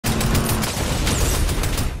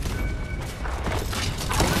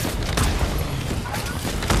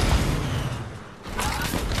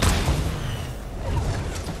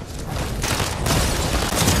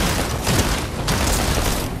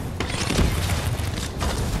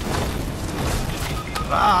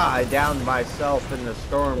Ah, I downed myself in the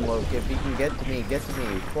storm, Luke. If you can get to me,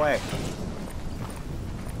 quick.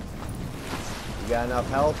 You got enough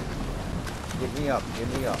health? Get me up,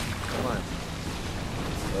 come on.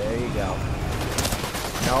 There you go.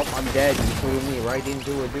 Nope, I'm dead. You threw me right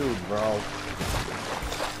into a dude, bro.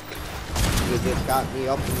 You just got me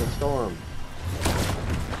up in the storm.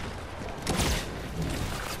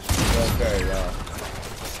 Okay,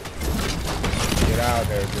 get out of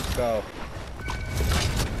there, just go.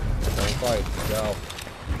 Don't fight, go.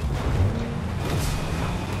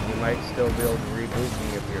 You might still be able to reboot me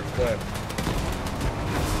if you're quick.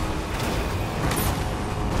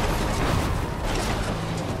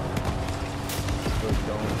 Just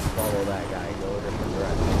don't follow that guy, go a different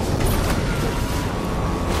direction.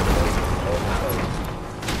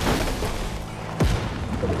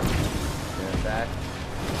 Stand back.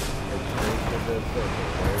 Head straight to the circle,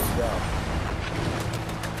 there you go.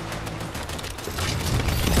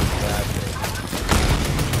 That's it.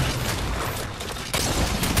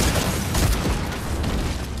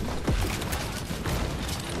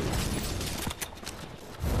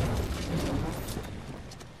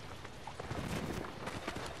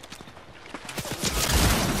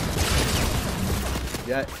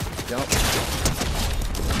 Yeah, jump.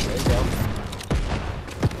 There you go.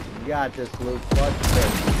 You got this, Luke. Clutch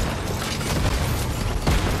this.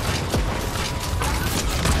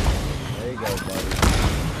 There you go, buddy.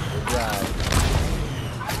 Good job.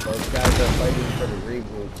 Those guys are fighting for the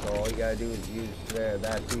reboot, so all you gotta do is use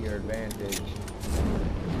that to your advantage.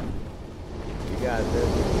 You got this.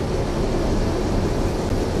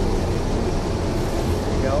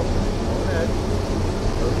 There you go. Go ahead.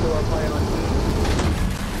 Those two are playing on team.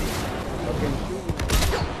 Fucking shoot.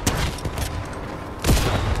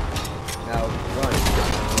 Now run.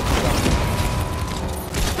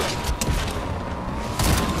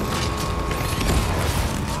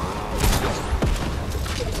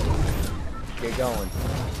 Get going.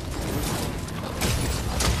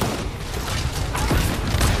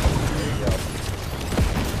 There you go.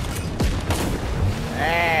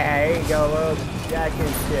 Hey, there you go, Luke. Jack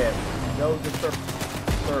and shit. Go to the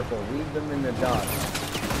circle. Leave them in the dust.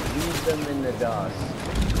 Leave them in the dust.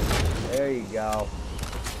 There you go.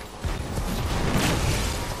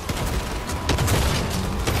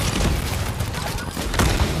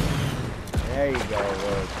 There you go,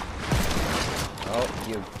 Luke. Oh,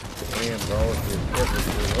 you damn, bro. If you're different,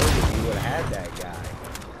 you would have had that guy.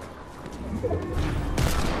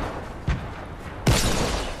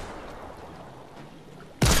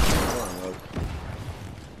 Come on, Luke.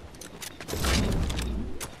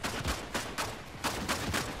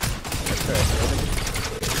 That's right,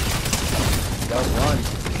 don't run.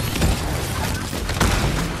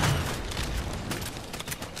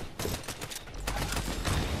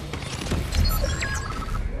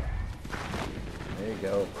 There you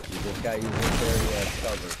go. You just got to use this area as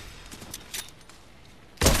cover.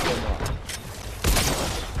 Fuck them up.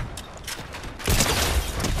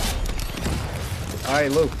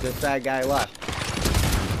 Alright, Luke, just that guy left.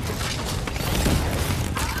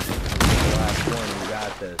 The last one, you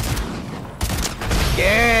got this.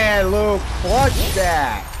 Yeah, Luke, clutch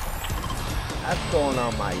that! That's going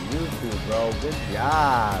on my YouTube, bro. Good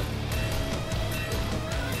job.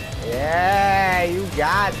 Yeah, you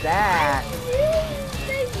got that.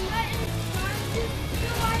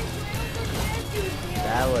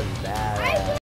 That was bad.